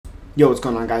Yo, what's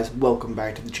going on, guys? Welcome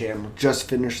back to the channel. Just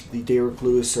finished the Derek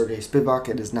Lewis Sergey Spivak.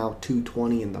 It is now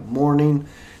 2:20 in the morning.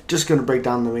 Just going to break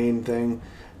down the main thing.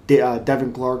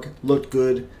 Devin Clark looked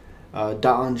good.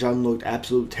 Da'an Jung looked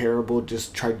absolutely terrible.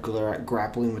 Just tried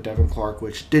grappling with Devin Clark,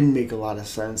 which didn't make a lot of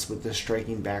sense with the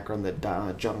striking background that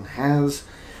Da'an Jung has.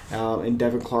 And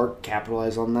Devin Clark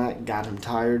capitalized on that, got him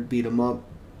tired, beat him up,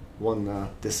 won the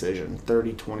decision,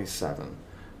 30-27.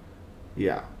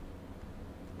 Yeah.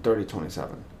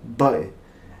 30-27. But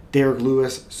Derek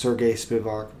Lewis, Sergey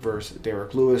Spivak versus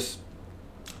Derek Lewis.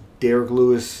 Derek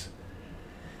Lewis,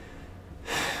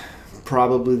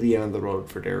 probably the end of the road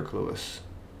for Derek Lewis.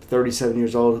 37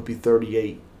 years old, he'll be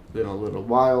 38 in a little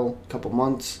while, a couple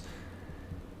months.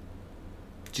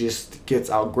 Just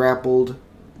gets out grappled,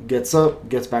 gets up,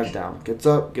 gets back down, gets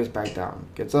up, gets back down,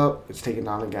 gets up, gets taken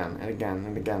down again and again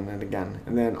and again and again,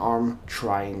 and then arm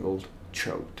triangled,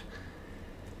 choked.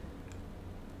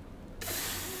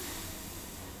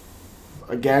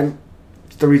 Again,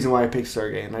 it's the reason why I picked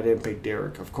Sergey and I didn't pick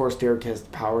Derek. Of course, Derek has the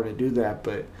power to do that,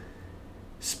 but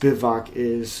Spivak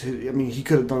is, I mean, he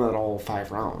could have done that all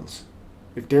 5 rounds.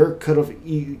 If Derek could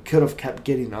have kept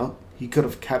getting up,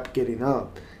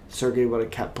 Sergey would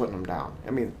have kept putting him down.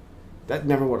 I mean, that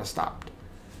never would have stopped.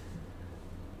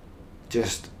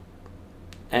 Just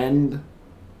end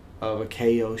of a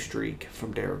KO streak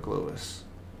from Derek Lewis.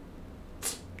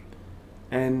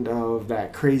 End of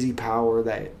that crazy power,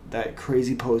 that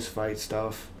crazy post-fight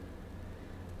stuff.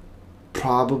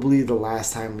 Probably the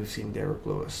last time we've seen Derek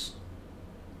Lewis.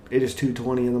 It is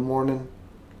 2:20 in the morning.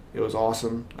 It was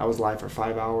awesome. I was live for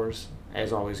 5 hours.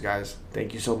 As always, guys,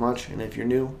 thank you so much. And if you're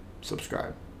new,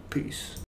 subscribe. Peace.